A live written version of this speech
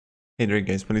Hey there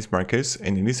guys, my name is Marcus,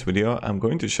 and in this video I'm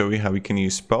going to show you how we can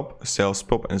use Pop, Sales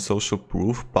Pop and Social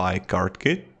Proof by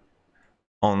CardKit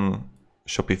on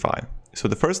Shopify. So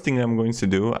the first thing I'm going to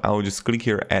do, I'll just click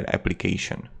here Add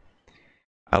Application.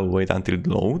 I'll wait until it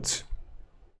loads.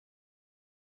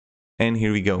 And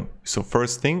here we go. So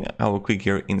first thing, I will click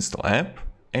here Install App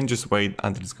and just wait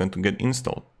until it's going to get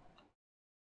installed.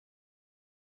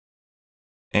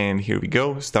 And here we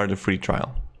go, start a free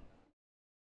trial.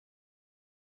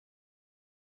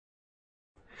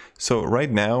 So right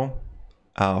now,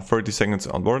 30 seconds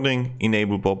onboarding,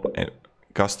 enable Pop and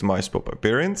customize Pop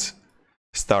appearance,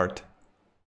 start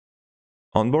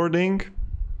onboarding,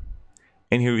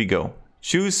 and here we go.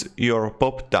 Choose your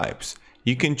Pop types.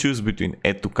 You can choose between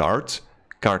add to carts,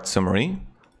 cart summary,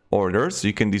 orders,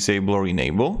 you can disable or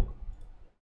enable,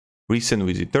 recent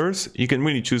visitors, you can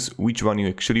really choose which one you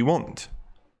actually want.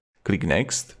 Click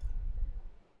next.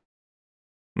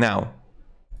 Now,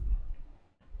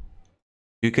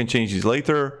 you can change this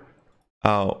later,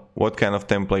 what kind of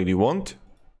template you want.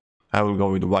 I will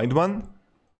go with the white one,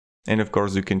 and of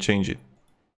course you can change it.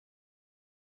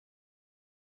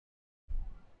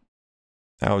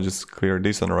 I'll just clear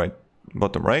this on the right,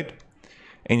 bottom right,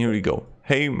 and here we go.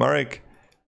 Hey Marek,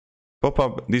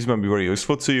 pop-up, this might be very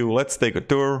useful to you, let's take a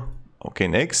tour. Okay,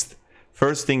 next.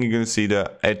 First thing you're gonna see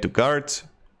the add to cart.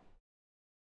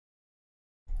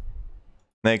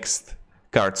 Next,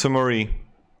 cart summary.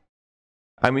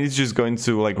 I mean, it's just going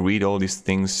to like read all these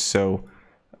things, so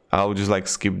I'll just like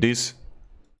skip this.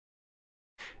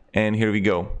 And here we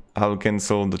go. I'll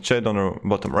cancel the chat on the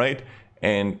bottom right.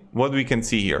 And what we can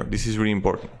see here, this is really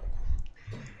important.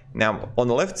 Now, on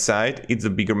the left side, it's a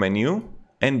bigger menu.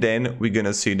 And then we're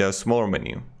gonna see the smaller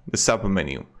menu, the sub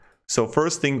menu. So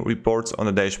first thing, reports on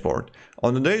the dashboard.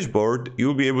 On the dashboard,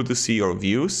 you'll be able to see your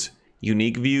views,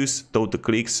 unique views, total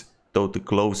clicks, total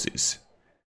closes.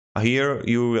 Here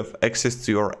you have access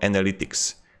to your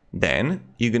analytics. Then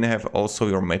you're gonna have also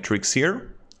your metrics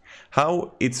here,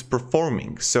 how it's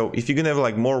performing. So if you're gonna have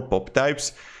like more pop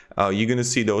types, you're gonna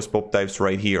see those pop types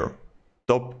right here.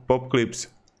 Top pop clips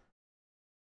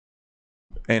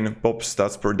and pop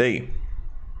stats per day.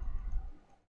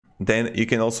 Then you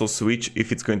can also switch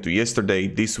if it's going to yesterday,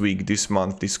 this week, this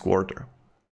month, this quarter.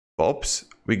 Pops,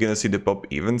 we're gonna see the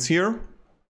pop events here.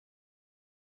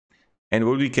 And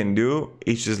what we can do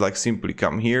is just like simply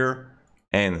come here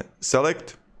and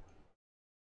select.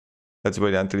 Let's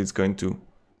wait until it's going to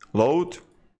load.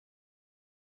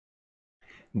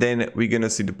 Then we're gonna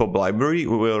see the pop library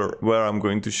where I'm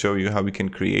going to show you how we can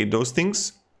create those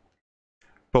things.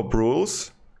 Pop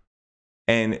rules.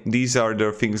 And these are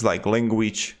the things like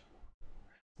language,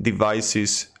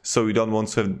 devices. So you don't want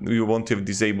to have, you want to have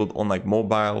disabled on like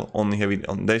mobile, only have it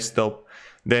on desktop.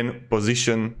 Then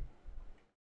position.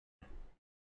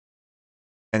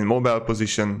 And mobile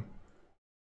position.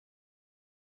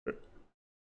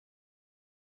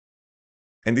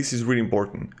 And this is really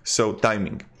important. So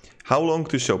timing. How long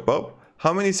to show pop?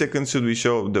 How many seconds should we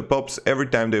show the pops every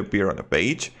time they appear on a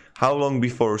page? How long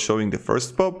before showing the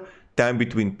first pop? Time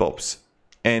between pops.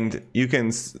 And you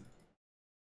can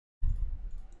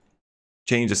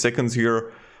change the seconds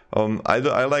here.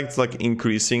 I like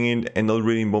increasing it and not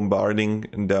really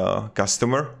bombarding the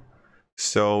customer.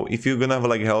 So if you're gonna have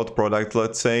like a health product,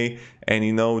 let's say, and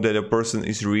you know that a person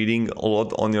is reading a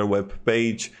lot on your web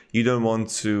page, you don't want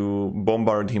to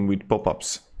bombard him with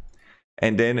pop-ups.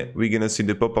 And then we're gonna see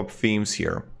the pop-up themes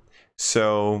here.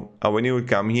 So when you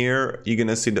come here, you're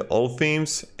gonna see the all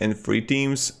themes and free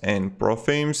themes and pro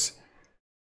themes.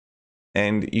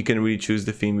 And you can really choose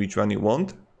the theme which one you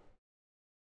want.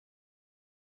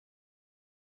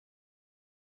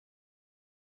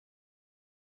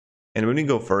 And when we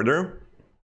go further,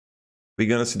 we're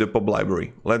gonna see the pop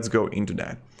library. Let's go into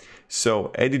that.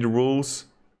 So edit rules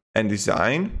and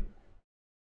design.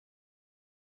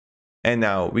 And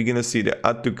now we're gonna see the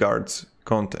add to carts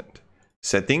content.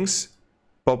 Settings,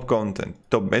 pop content,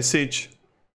 top message,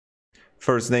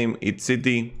 first name, its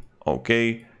city,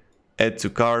 okay. Add to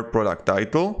cart, product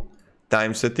title,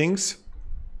 time settings.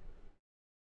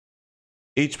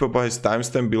 Each pop has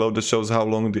timestamp below that shows how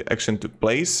long the action took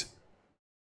place.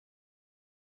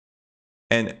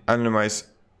 And anonymize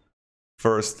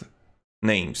first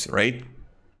names, right?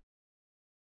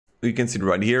 You can see it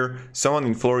right here. Someone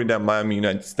in Florida, Miami,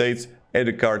 United States, add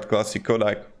a card, classic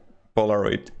Kodak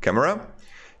Polaroid camera.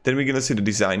 Then we're gonna see the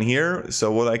design here.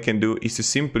 So what I can do is to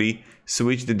simply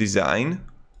switch the design.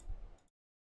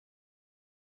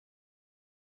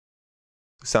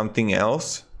 Something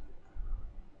else.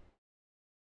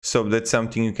 So that's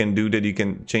something you can do, that you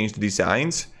can change the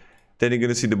designs. Then you're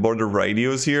gonna see the border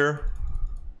radius here.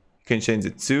 You can change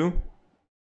it too.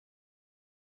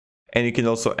 and you can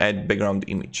also add background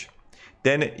image.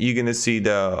 Then you're gonna see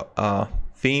the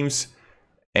themes,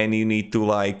 and you need to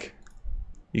like,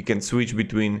 you can switch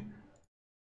between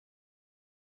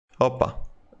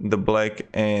the black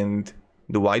and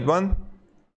the white one,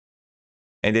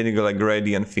 and then you go like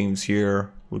gradient themes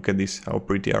here. Look at this, how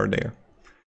pretty are they.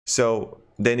 So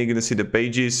then you're gonna see the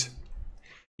pages.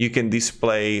 You can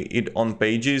display it on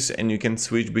pages, and you can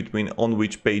switch between on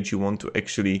which page you want to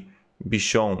actually be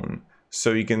shown.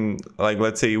 So you can, like,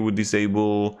 let's say you would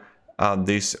disable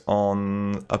this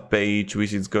on a page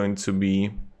which is going to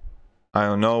be, I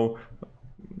don't know,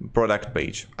 product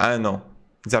page. I don't know,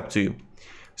 it's up to you.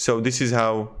 So this is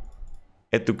how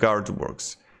add to cart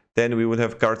works. Then we would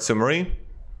have cart summary.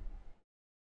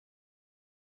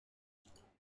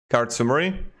 Cart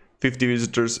summary, 50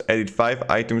 visitors added 5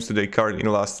 items to their cart in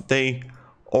the last day.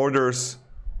 Orders,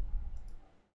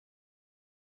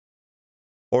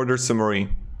 order summary,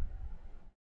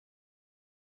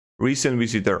 recent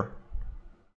visitor,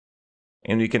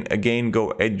 and we can again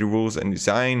go add the rules and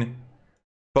design.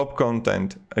 Pop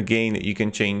content, again you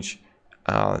can change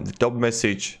the top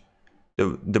message,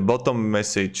 the bottom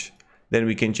message. Then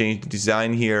we can change the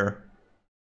design here,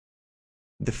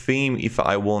 the theme if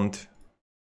I want,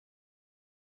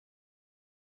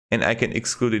 and I can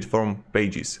exclude it from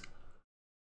pages.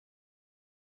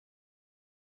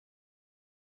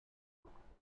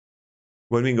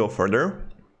 When we go further,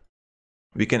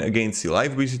 we can again see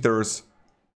live visitors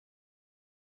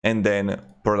and then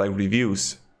product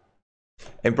reviews.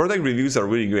 And product reviews are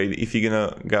really great if you're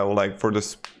gonna go like for the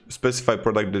specified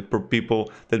product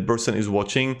that person is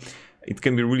watching. It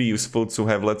can be really useful to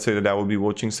have, let's say that I will be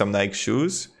watching some Nike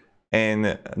shoes,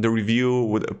 and the review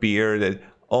would appear that,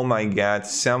 oh my god,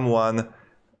 someone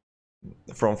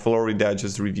from Florida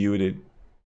just reviewed it.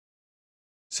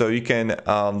 So you can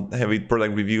have it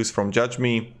product reviews from Judge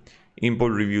Me,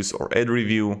 import reviews, or add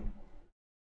review.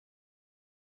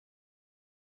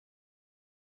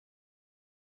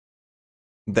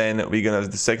 Then we're gonna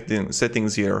have the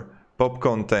settings here, pop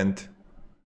content.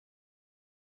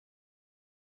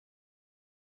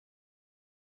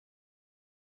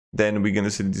 Then we're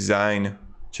gonna see design,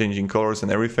 changing colors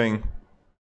and everything,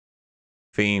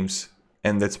 themes,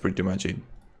 and that's pretty much it.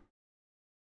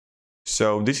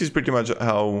 So this is pretty much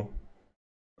how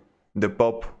the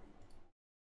Pop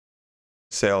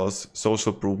Sales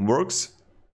Social Proof works.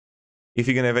 If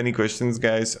you're gonna have any questions,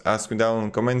 guys, ask me down in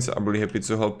the comments. I'm really happy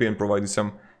to help you and provide you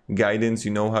some guidance.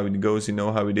 You know how it goes, you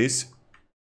know how it is.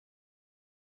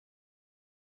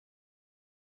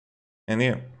 And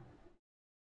yeah.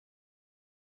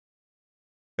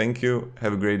 Thank you,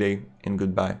 have a great day, and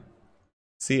goodbye.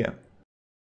 See ya.